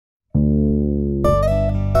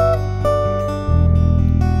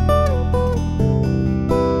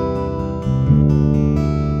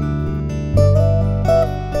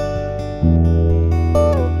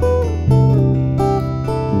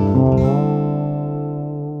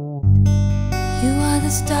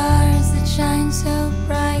stars that shine so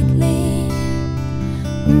brightly,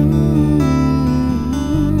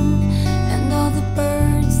 and all the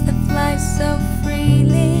birds that fly so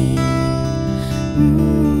freely.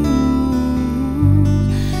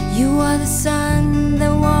 You are the sun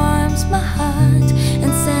that warms my heart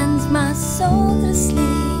and sends my soul to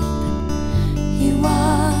sleep. You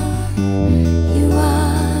are, you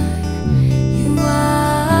are, you are.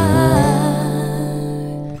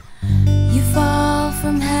 You fall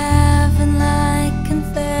from heaven like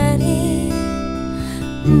confetti,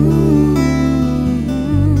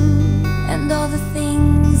 and all the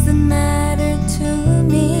things that matter to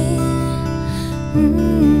me.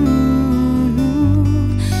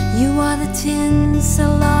 You are the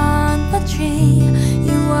tinsel on the tree.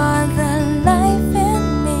 You are the life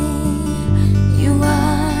in me. You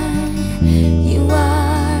are, you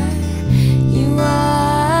are, you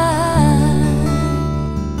are,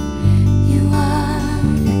 you are,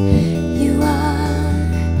 you are,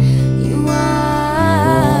 you are.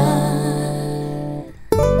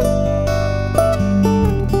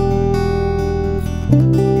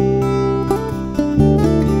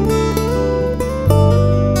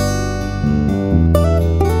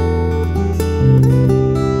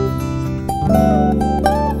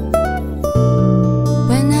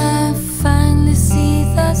 When I finally see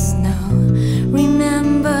the snow,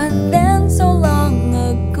 remember then so long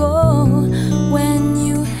ago, when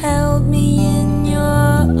you held me in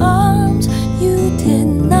your arms, you did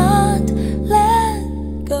not let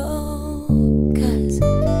go. 'Cause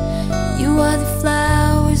you are the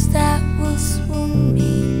flowers that will swoon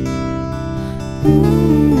me,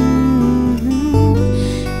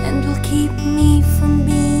 and will keep me from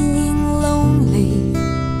being lonely.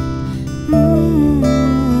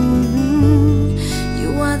 You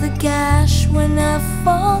are the gash when I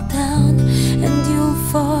fall down, and you'll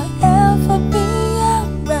forever be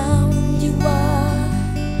around. You are,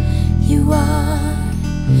 you are,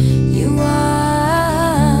 you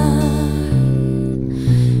are,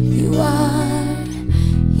 you are,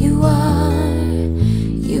 you are,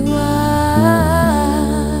 you are,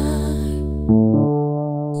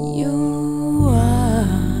 you are.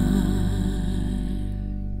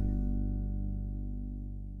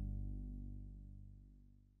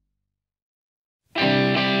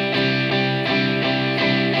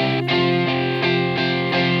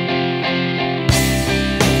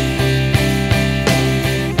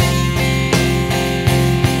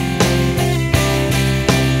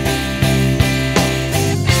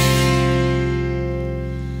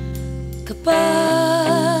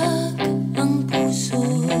 Kapag ang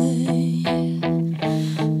puso'y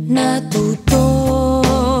natutong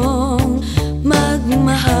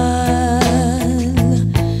magmahal,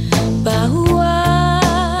 bawat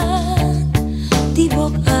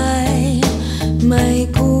tibok ay may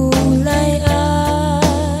kulay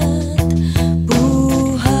at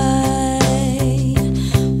buhay.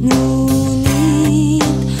 Ngunit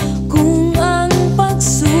kung ang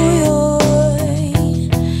pagsuyo'y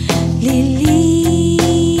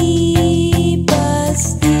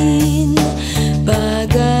lilipas din,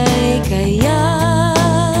 bagay kaya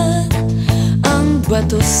ang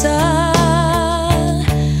bato sa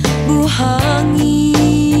buhangin.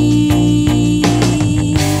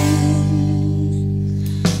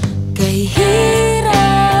 Kay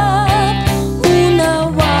hirap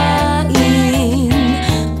unawain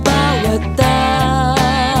bawat damdamin.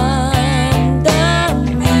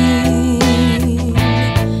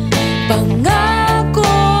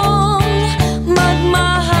 Pangakong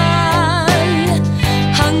magmahal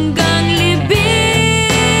hanggang libing.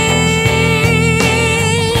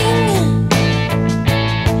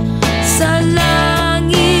 Sa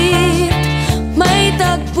langit may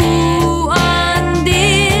tagpuan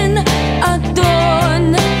din, at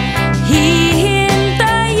doon hihintayin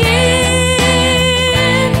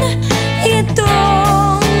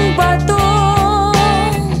itong bato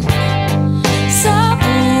sa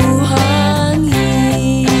buhangin.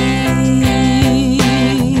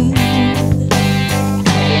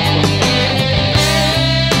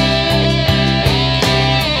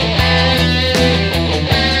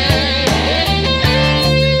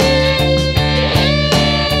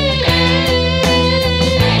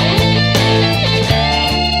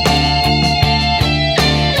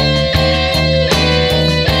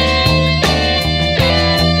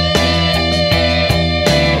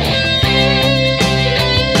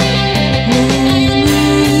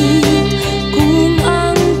 Ngunit kung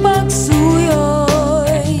ang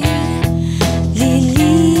pagsuyo'y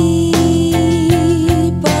lilipas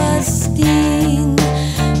din,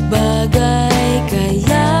 bagay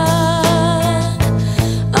kaya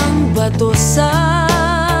ang bato sa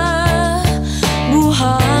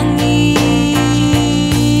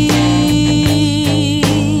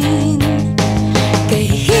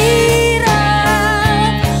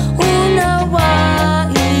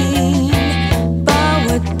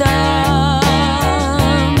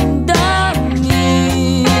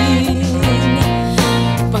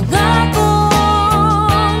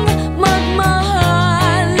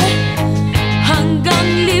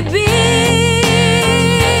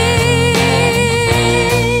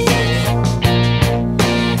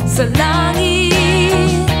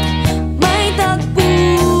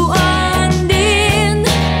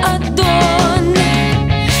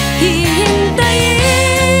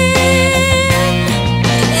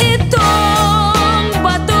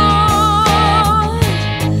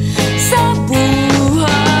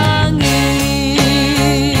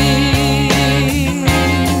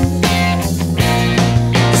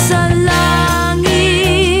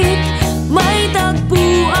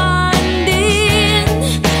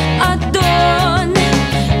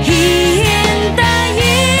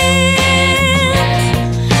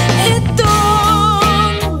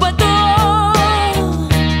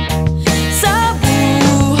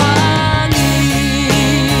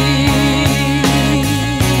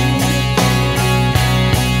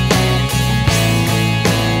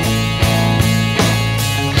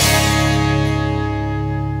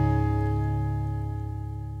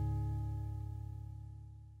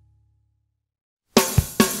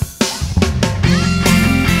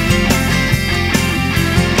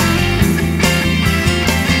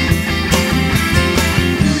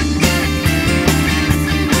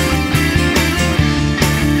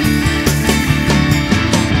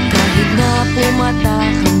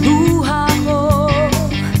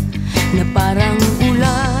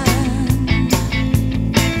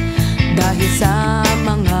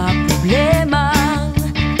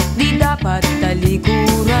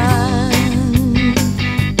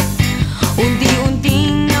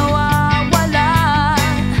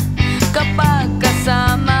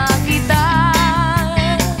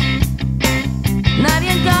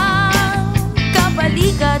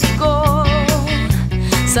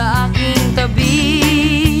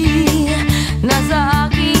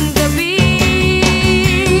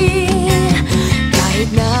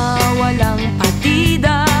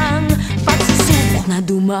na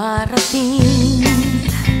dumarating.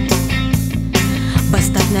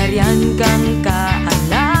 Basta't nariyan kang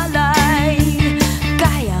kaalalay,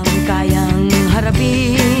 kayang-kayang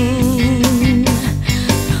harapin.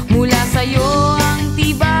 Mula sa'yo ang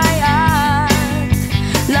tibay at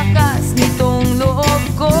lakas nitong loob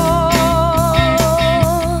ko,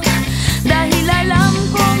 dahil alam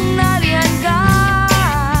kong nariyan ka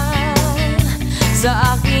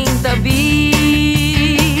sa aking tabi,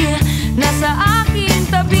 nasa aking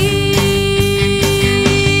tabi.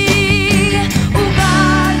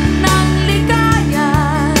 Ugat ng ligaya,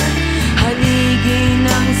 haligi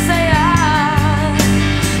ng saya,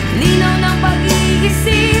 linaw ng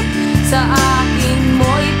pag-iisip sa akin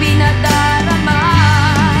mo'y pinadarama.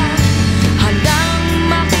 Handang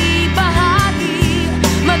makibahagi,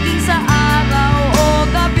 maging sa araw o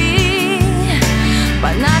gabi,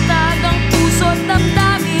 panatag ang puso't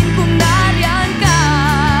damdamin kung nariyan ka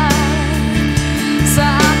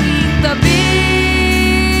sa aking tabi.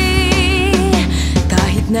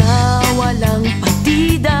 Kahit na walang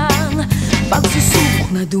patidang pagsusubok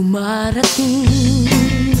na dumarating,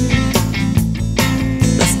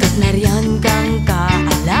 basta't nariyan kang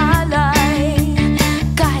kaalalay,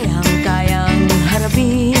 kayang-kayang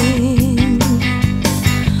harapin.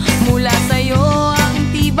 Mula sa'yo ang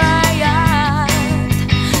tibay at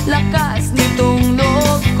lakas nitong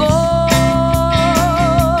loob ko,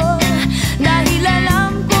 dahil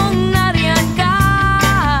alam kong nariyan ka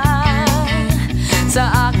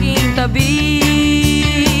sa aking tabi,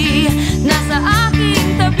 nasa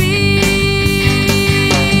aking tabi.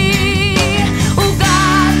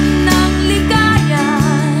 Ugat ng ligaya,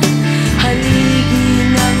 haligi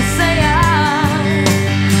ng saya,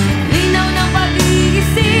 linaw ng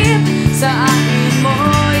pag-iisip sa akin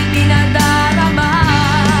mo'y dinadarama.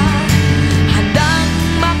 Handang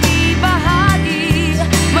makibahagi,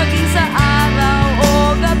 maging sa araw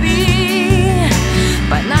o gabi,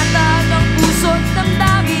 panatag ang puso't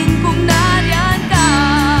damdamin kung nariyan ka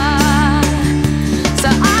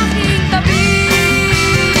sa aking tabi.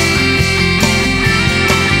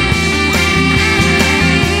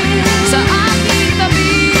 Sa aking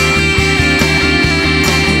tabi.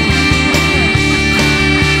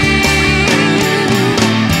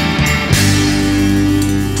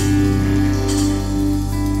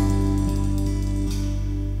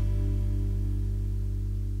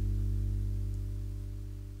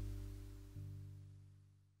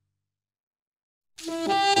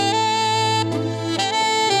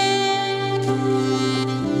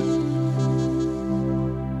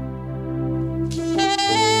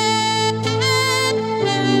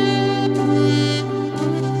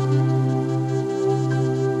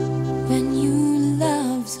 When you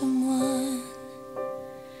love someone,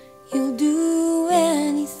 you'll do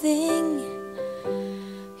anything.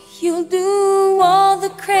 You'll do all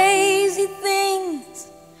the crazy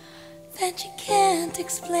things that you can't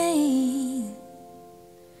explain.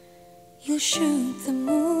 You'll shoot the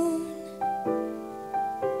moon,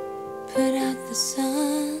 put out the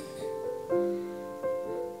sun.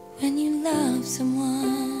 When you love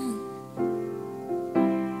someone,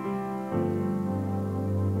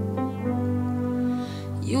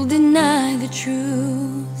 you'll deny the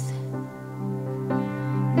truth,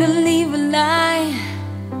 believe a lie.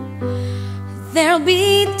 There'll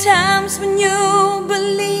be times when you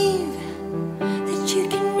believe that you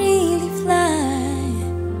can really fly,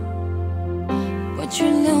 but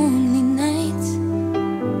your lonely nights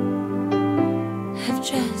have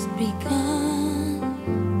just begun.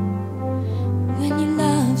 When you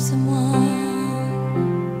love someone,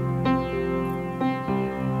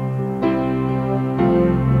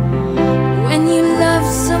 when you love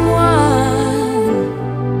someone,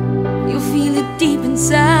 you'll feel deep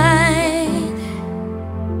inside,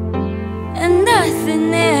 and nothing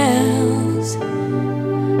else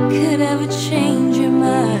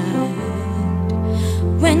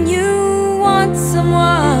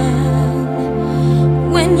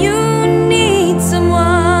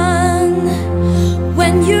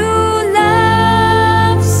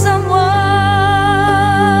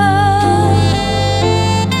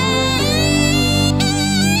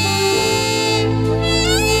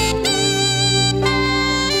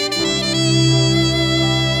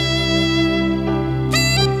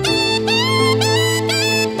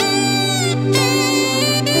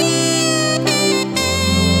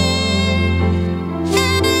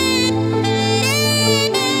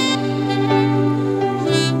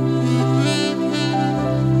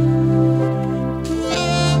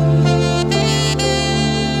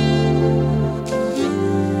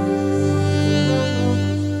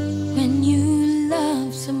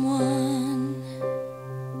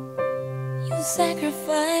you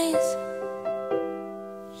sacrifice.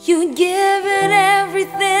 You'd give it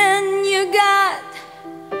everything you got,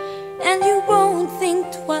 and you won't think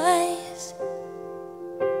twice.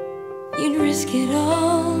 You'd risk it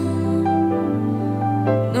all,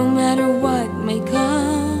 no matter what may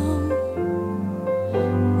come.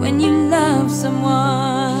 When you love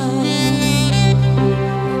someone,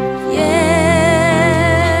 yeah,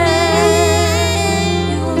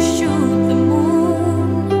 you'll shoot the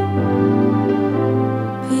moon,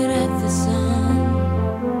 put out the sun.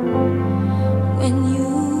 When you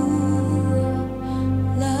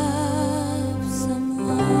love someone.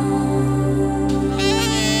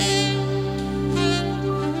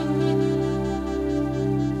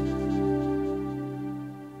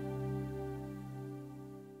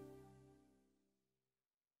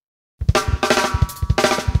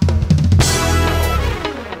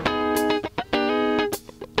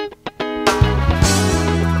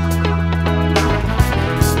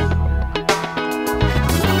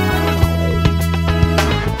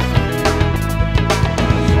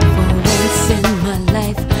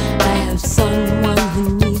 Someone who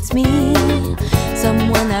needs me,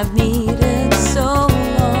 someone I've needed so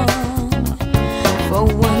long. For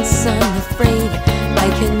once I'm afraid I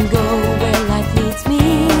can go where life leads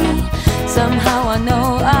me. Somehow I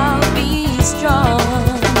know I'll be strong.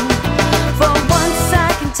 For once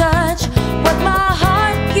I can touch what my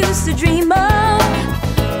heart used to dream of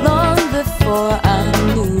long before I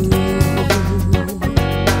knew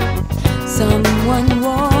someone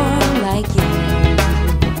warm like you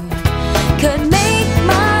could make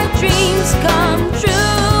my dreams come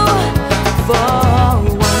true. For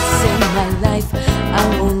once in my life I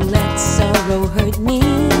won't let sorrow hurt me,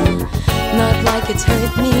 not like it's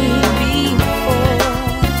hurt me before.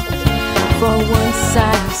 For once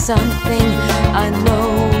I have something I know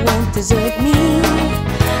won't desert me.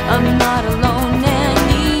 I'm not alone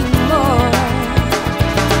anymore.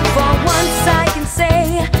 For once I can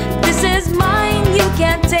say, this is mine, you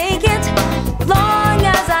can't take it. Long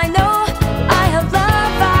as I know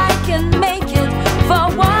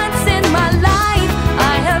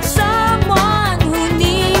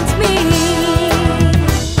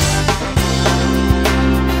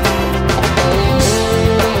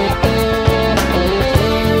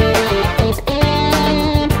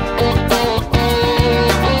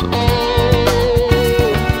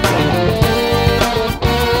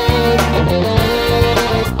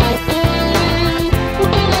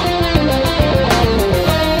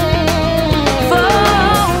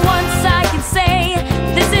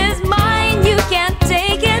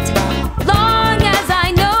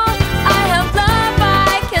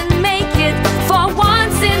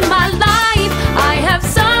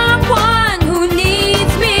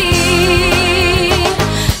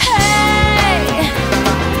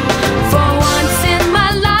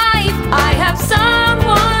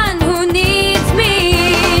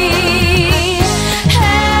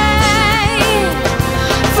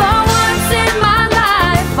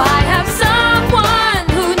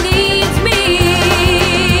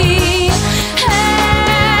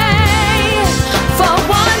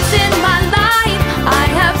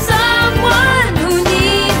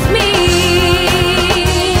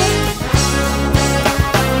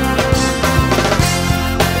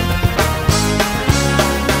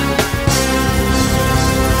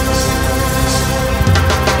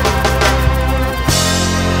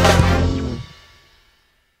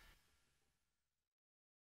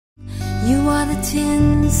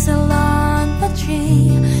tinsel on the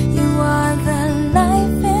tree.